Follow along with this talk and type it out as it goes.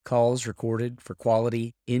calls recorded for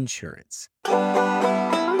quality insurance.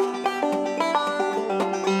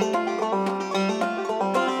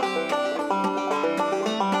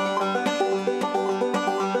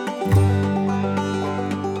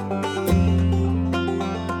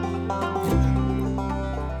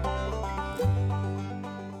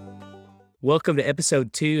 Welcome to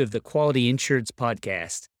episode 2 of the Quality Insurance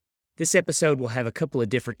Podcast. This episode will have a couple of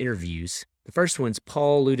different interviews. The first one's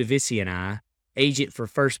Paul Ludovisi and I, agent for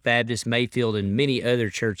First Baptist Mayfield and many other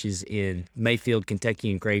churches in Mayfield, Kentucky,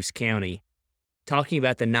 and Graves County, talking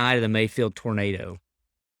about the night of the Mayfield tornado.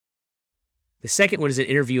 The second one is an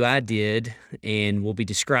interview I did, and we'll be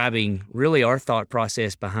describing really our thought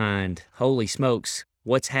process behind, holy smokes,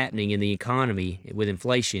 what's happening in the economy with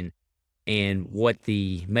inflation and what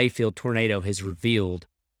the Mayfield tornado has revealed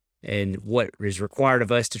and what is required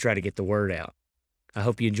of us to try to get the word out. I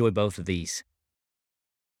hope you enjoy both of these.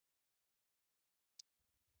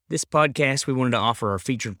 This podcast, we wanted to offer our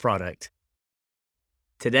featured product.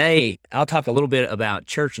 Today, I'll talk a little bit about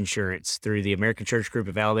church insurance through the American Church Group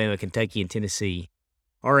of Alabama, Kentucky, and Tennessee.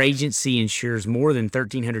 Our agency insures more than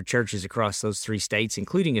 1,300 churches across those 3 states,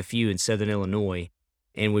 including a few in Southern Illinois,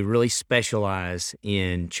 and we really specialize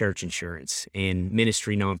in church insurance and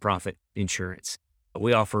ministry nonprofit insurance.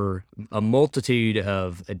 We offer a multitude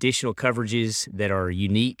of additional coverages that are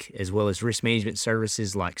unique, as well as risk management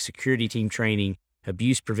services like security team training,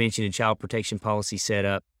 abuse prevention and child protection policy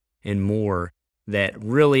setup, and more that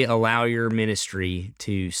really allow your ministry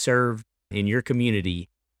to serve in your community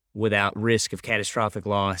without risk of catastrophic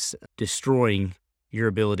loss, destroying your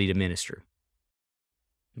ability to minister.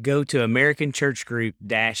 Go to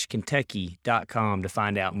americanchurchgroup-kentucky.com to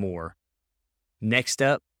find out more. Next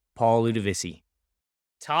up, Paul Ludovisi.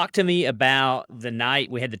 Talk to me about the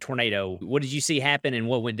night we had the tornado. What did you see happen and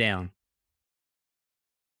what went down?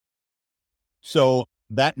 So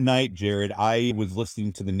that night, Jared, I was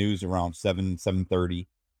listening to the news around 7:30,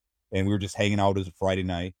 and we were just hanging out as a Friday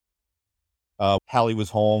night. Hallie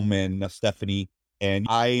was home and Stephanie, and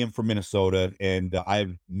I am from Minnesota, and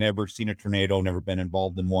I've never seen a tornado, never been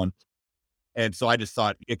involved in one. And so I just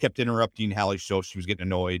thought it kept interrupting Hallie's show. She was getting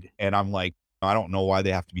annoyed. And I'm like, I don't know why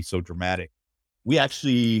they have to be so dramatic. We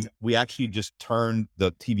actually just turned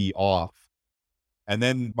the TV off. And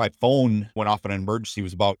then my phone went off on an emergency. It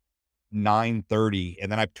was about 9:30.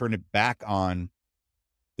 And then I turned it back on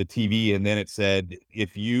the TV. And then it said,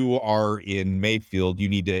 if you are in Mayfield, you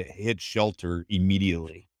need to hit shelter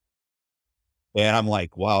immediately. And I'm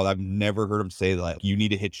like, wow, I've never heard him say that. You need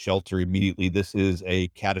to hit shelter immediately. This is a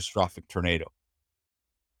catastrophic tornado.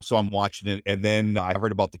 So I'm watching it. And then I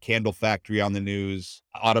heard about the candle factory on the news.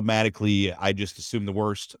 Automatically, I just assumed the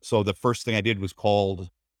worst. So the first thing I did was called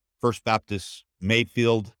First Baptist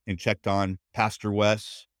Mayfield and checked on Pastor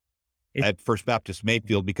Wes at First Baptist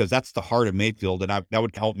Mayfield, because that's the heart of Mayfield. And that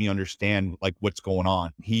would help me understand like what's going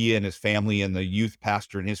on. He and his family and the youth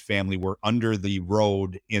pastor and his family were under the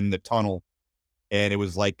road in the tunnel. And it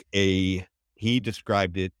was like he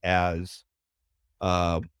described it as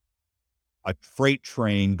a freight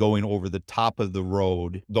train going over the top of the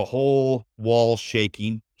road, the whole wall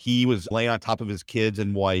shaking. He was laying on top of his kids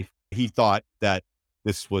and wife. He thought that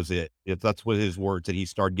this was it. That's what his words, that he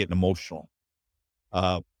started getting emotional.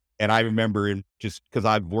 And I remember, just because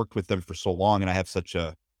I've worked with them for so long and I have such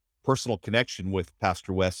a personal connection with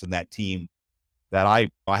Pastor Wes and that team, that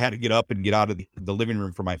I had to get up and get out of the living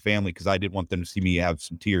room for my family because I didn't want them to see me have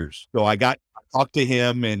some tears. So I talked to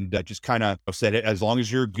him and just kind of said, as long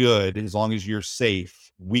as you're good, as long as you're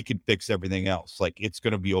safe, we can fix everything else. Like, it's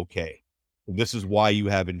going to be okay. This is why you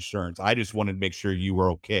have insurance. I just wanted to make sure you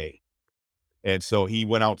were okay. And so he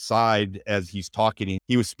went outside as he's talking.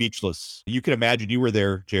 He was speechless. You can imagine, you were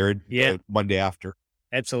there, Jared, Monday after.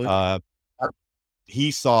 Absolutely.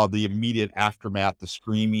 He saw the immediate aftermath, the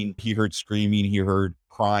screaming. He heard screaming. He heard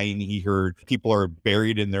crying. He heard people are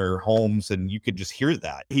buried in their homes, and you could just hear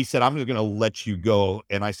that. He said, I'm just going to let you go.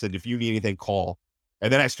 And I said, if you need anything, call.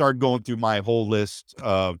 And then I started going through my whole list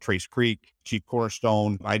of Trace Creek, Chief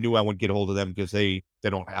Cornerstone. I knew I wouldn't get a hold of them because they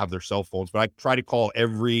don't have their cell phones. But I tried to call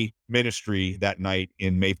every ministry that night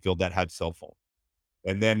in Mayfield that had cell phone.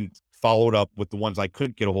 And then followed up with the ones I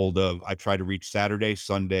couldn't get a hold of. I tried to reach Saturday,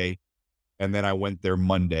 Sunday, and then I went there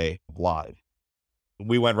Monday live.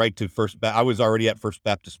 We went right to I was already at First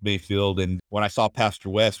Baptist Mayfield. And when I saw Pastor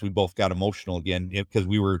Wes, we both got emotional again because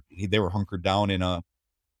they were hunkered down in one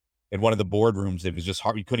of the boardrooms. It was just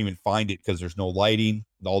hard. You couldn't even find it because there's no lighting.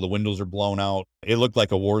 All the windows are blown out. It looked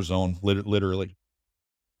like a war zone, literally.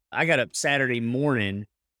 I got up Saturday morning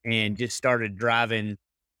and just started driving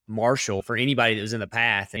Marshall for anybody that was in the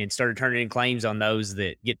path and started turning in claims on those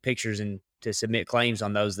that get pictures and to submit claims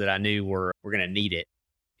on those that I knew were going to need it.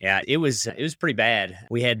 Yeah, it was pretty bad.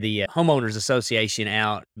 We had the homeowners association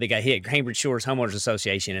out. They got hit, Cambridge Shores Homeowners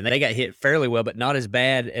Association, and they got hit fairly well, but not as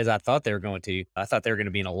bad as I thought they were going to. I thought they were going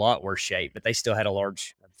to be in a lot worse shape, but they still had a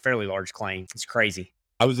fairly large claim. It's crazy.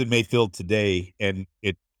 I was in Mayfield today, and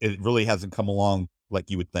it really hasn't come along like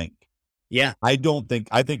you would think. Yeah. I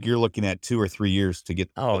think you're looking at 2 or 3 years to get.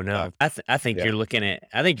 Oh no, I think Yeah. you're looking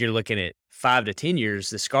at 5 to 10 years.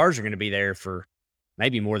 The scars are going to be there for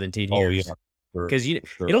maybe more than 10 Oh years. yeah, for Because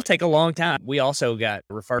sure. it'll take a long time. We also got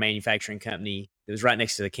a referred manufacturing company that was right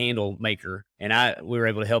next to the candle maker, and we were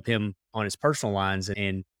able to help him on his personal lines.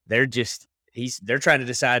 And they're trying to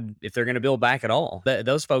decide if they're going to build back at all.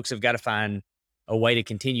 Those folks have got to find a way to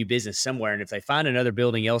continue business somewhere. And if they find another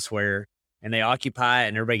building elsewhere and they occupy it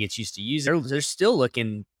and everybody gets used to using it, they're still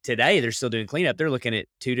looking today. They're still doing cleanup. They're looking at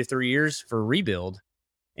 2 to 3 years for rebuild,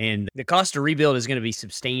 and the cost to rebuild is going to be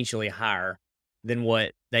substantially higher than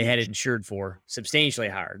what they had it insured for, substantially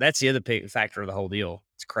higher. That's the other factor of the whole deal.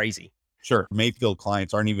 It's crazy. Sure. Mayfield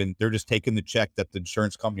clients they're just taking the check that the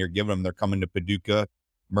insurance company are giving them. They're coming to Paducah,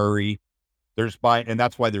 Murray. They're just buying, and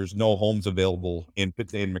that's why there's no homes available in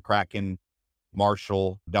McCracken,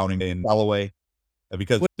 Marshall, down in Galloway,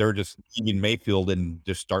 because they're just leaving Mayfield and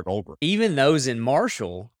just starting over. Even those in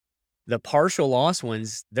Marshall, the partial loss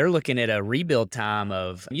ones, they're looking at a rebuild time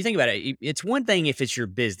of, you think about it, it's one thing if it's your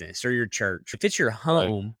business or your church. If it's your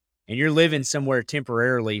home and you're living somewhere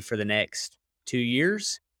temporarily for the next 2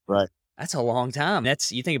 years, Right. that's a long time.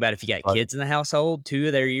 You think about if you got kids in the household, 2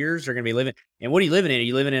 of their years are going to be living. And what are you living in? Are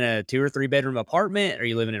you living in a 2 or 3 bedroom apartment? Are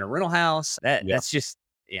you living in a rental house? That's just,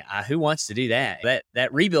 who wants to do that?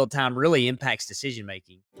 That rebuild time really impacts decision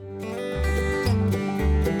making.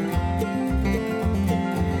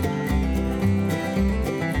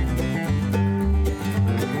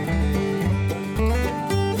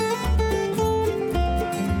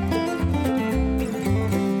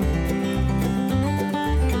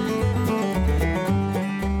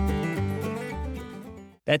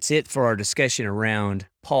 That's it for our discussion around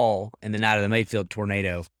Paul and the night of the Mayfield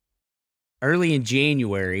tornado. Early in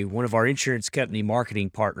January, one of our insurance company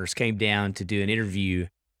marketing partners came down to do an interview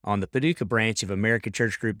on the Paducah branch of American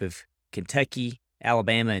Church Group of Kentucky,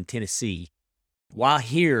 Alabama, and Tennessee. While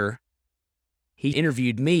here, he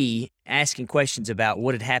interviewed me, asking questions about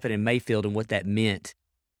what had happened in Mayfield and what that meant.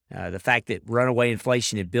 The fact that runaway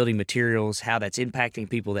inflation in building materials, how that's impacting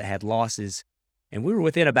people that had losses. And we were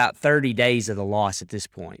within about 30 days of the loss at this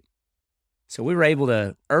point. So we were able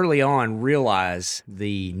to early on realize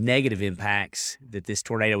the negative impacts that this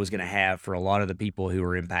tornado was going to have for a lot of the people who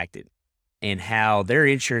were impacted and how their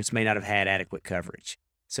insurance may not have had adequate coverage.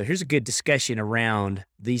 So here's a good discussion around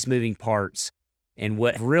these moving parts and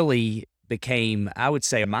what really became, I would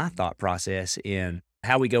say, my thought process in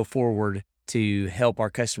how we go forward to help our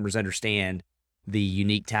customers understand the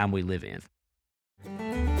unique time we live in.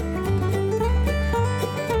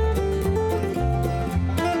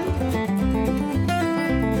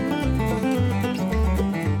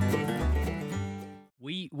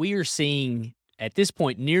 We are seeing, at this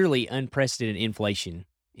point, nearly unprecedented inflation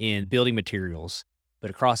in building materials, but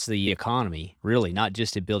across the economy, really, not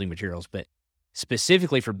just in building materials, but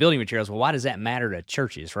specifically for building materials. Well, why does that matter to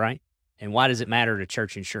churches, right? And why does it matter to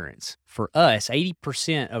church insurance? For us,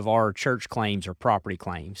 80% of our church claims are property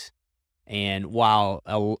claims. And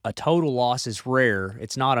while a total loss is rare,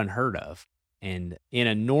 it's not unheard of. And in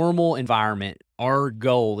a normal environment, our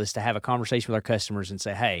goal is to have a conversation with our customers and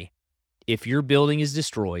say, hey, if your building is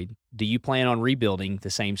destroyed, do you plan on rebuilding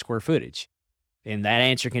the same square footage? And that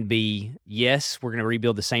answer can be, yes, we're going to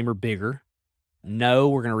rebuild the same or bigger. No,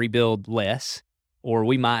 we're going to rebuild less, or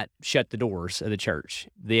we might shut the doors of the church.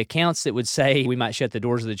 The accounts that would say we might shut the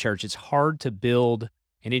doors of the church, it's hard to build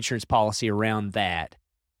an insurance policy around that.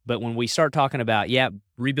 But when we start talking about,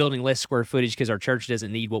 rebuilding less square footage because our church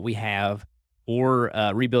doesn't need what we have, or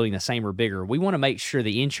rebuilding the same or bigger, we want to make sure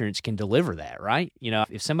the insurance can deliver that, right? You know,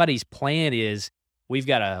 if somebody's plan is we've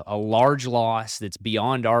got a large loss that's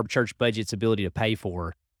beyond our church budget's ability to pay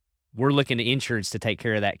for, we're looking to insurance to take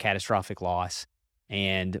care of that catastrophic loss,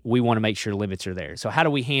 and we want to make sure limits are there. So how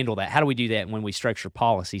do we handle that? How do we do that when we structure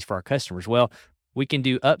policies for our customers? Well, we can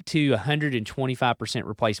do up to 125%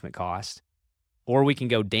 replacement cost, or we can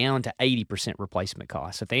go down to 80% replacement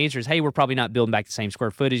cost. So if the answer is, hey, we're probably not building back the same square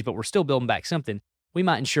footage, but we're still building back something, we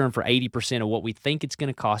might insure them for 80% of what we think it's going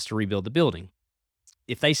to cost to rebuild the building.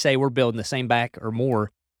 If they say we're building the same back or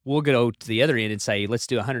more, we'll go to the other end and say, let's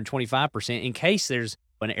do 125% in case there's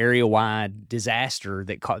an area-wide disaster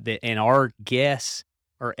and our guess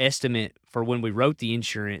or estimate for when we wrote the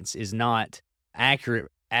insurance is not accurate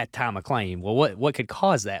at time of claim. Well, what could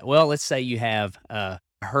cause that? Well, let's say you have a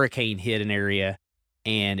hurricane hit an area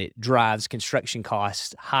and it drives construction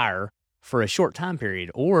costs higher for a short time period.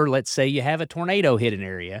 Or let's say you have a tornado hit an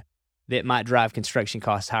area that might drive construction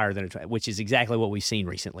costs higher than which is exactly what we've seen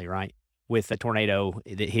recently, right? With a tornado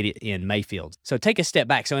that hit it in Mayfield. So take a step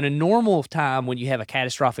back. So in a normal time when you have a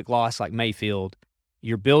catastrophic loss like Mayfield,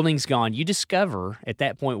 your building's gone, you discover at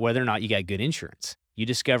that point whether or not you got good insurance. You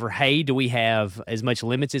discover, hey, do we have as much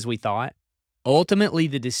limits as we thought? Ultimately,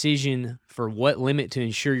 the decision for what limit to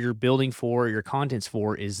insure your building for or your contents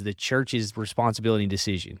for is the church's responsibility and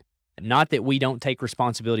decision. Not that we don't take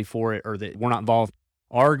responsibility for it or that we're not involved.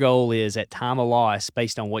 Our goal is at time of loss,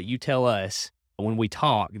 based on what you tell us when we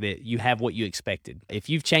talk, that you have what you expected. If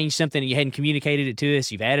you've changed something and you hadn't communicated it to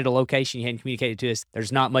us, you've added a location you hadn't communicated to us,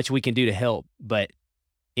 there's not much we can do to help. But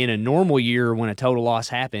in a normal year, when a total loss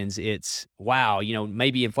happens, it's, wow,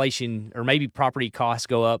 maybe inflation or maybe property costs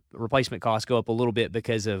go up, replacement costs go up a little bit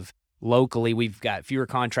because of locally we've got fewer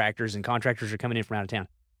contractors and contractors are coming in from out of town.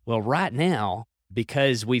 Well, right now,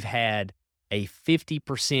 because we've had a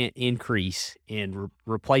 50% increase in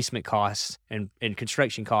replacement costs and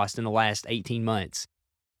construction costs in the last 18 months,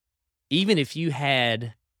 even if you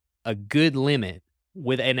had a good limit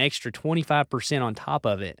with an extra 25% on top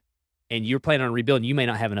of it, and you're planning on rebuilding, you may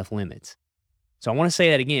not have enough limits. So I want to say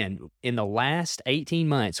that again. In the last 18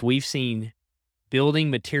 months, we've seen building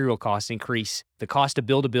material costs increase. The cost to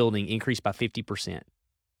build a building increased by 50%.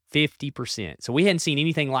 50%. So we hadn't seen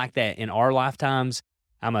anything like that in our lifetimes.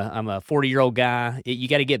 I'm a 40-year-old guy. You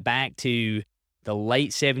got to get back to the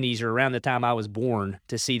late 70s or around the time I was born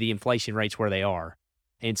to see the inflation rates where they are.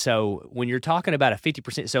 And so when you're talking about a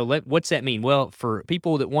 50%, so what's that mean? Well, for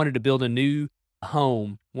people that wanted to build a new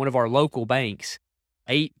home, one of our local banks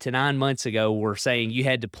 8 to 9 months ago were saying you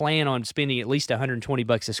had to plan on spending at least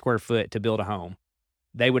 $120 a square foot to build a home.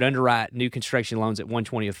 They would underwrite new construction loans at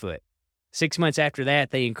 $120 a foot. 6 months after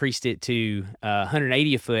that, they increased it to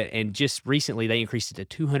 $180 a foot, and just recently they increased it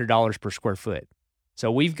to $200 per square foot. So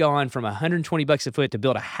we've gone from $120 a foot to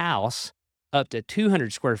build a house up to $200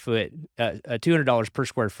 per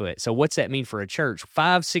square foot. So what's that mean for a church?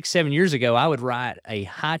 5, 6, 7 years ago, I would write a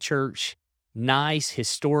high church, nice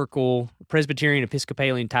historical Presbyterian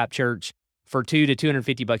Episcopalian type church for $200 to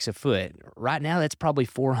 $250 a foot. Right now, that's probably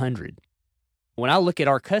 $400. When I look at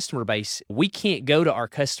our customer base, we can't go to our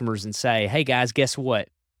customers and say, hey guys, guess what?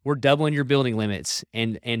 We're doubling your building limits,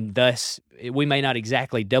 and thus we may not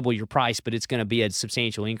exactly double your price, but it's going to be a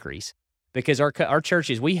substantial increase. Because our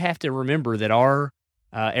churches, we have to remember that our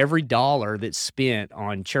every dollar that's spent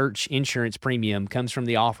on church insurance premium comes from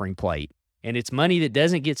the offering plate. And it's money that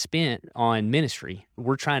doesn't get spent on ministry.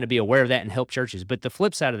 We're trying to be aware of that and help churches. But the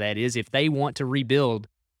flip side of that is if they want to rebuild,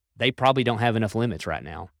 they probably don't have enough limits right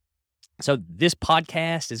now. So this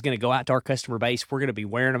podcast is going to go out to our customer base. We're going to be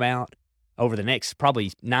wearing them out over the next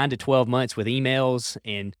probably 9 to 12 months with emails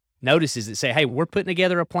and notices that say, hey, we're putting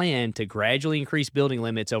together a plan to gradually increase building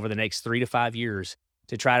limits over the next 3 to 5 years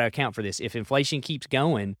to try to account for this. If inflation keeps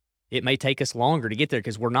going, it may take us longer to get there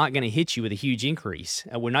because we're not going to hit you with a huge increase.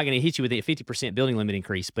 We're not going to hit you with a 50% building limit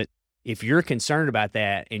increase. But if you're concerned about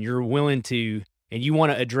that and you're willing to, and you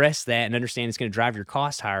want to address that and understand it's going to drive your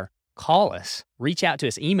cost higher, call us, reach out to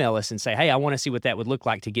us, email us and say, hey, I want to see what that would look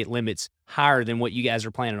like to get limits higher than what you guys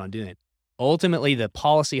are planning on doing. Ultimately, the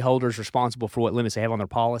policyholder is responsible for what limits they have on their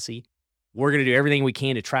policy. We're going to do everything we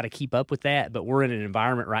can to try to keep up with that, but we're in an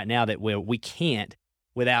environment right now that we can't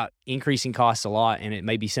without increasing costs a lot, and it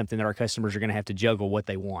may be something that our customers are going to have to juggle what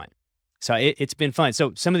they want. So it's been fun.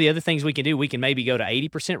 So some of the other things we can do, we can maybe go to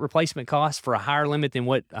 80% replacement costs for a higher limit than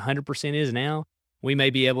what 100% is now. We may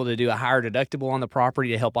be able to do a higher deductible on the property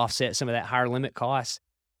to help offset some of that higher limit cost,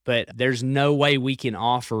 but there's no way we can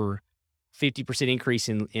offer 50% increase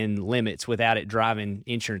in limits without it driving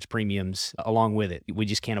insurance premiums along with it. We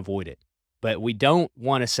just can't avoid it. But we don't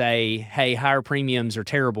want to say, hey, higher premiums are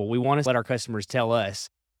terrible. We want to let our customers tell us,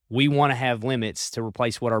 we want to have limits to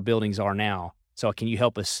replace what our buildings are now. So can you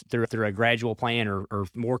help us through a gradual plan or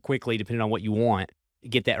more quickly, depending on what you want,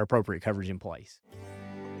 get that appropriate coverage in place?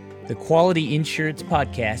 The Quality Insurance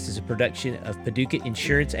Podcast is a production of Paducah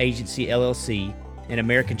Insurance Agency, LLC, and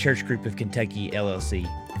American Church Group of Kentucky, LLC.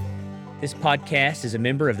 This podcast is a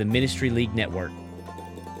member of the Ministry League Network.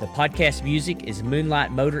 The podcast music is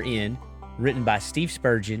Moonlight Motor Inn, written by Steve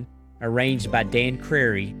Spurgeon, arranged by Dan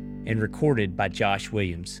Crary, and recorded by Josh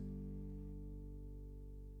Williams.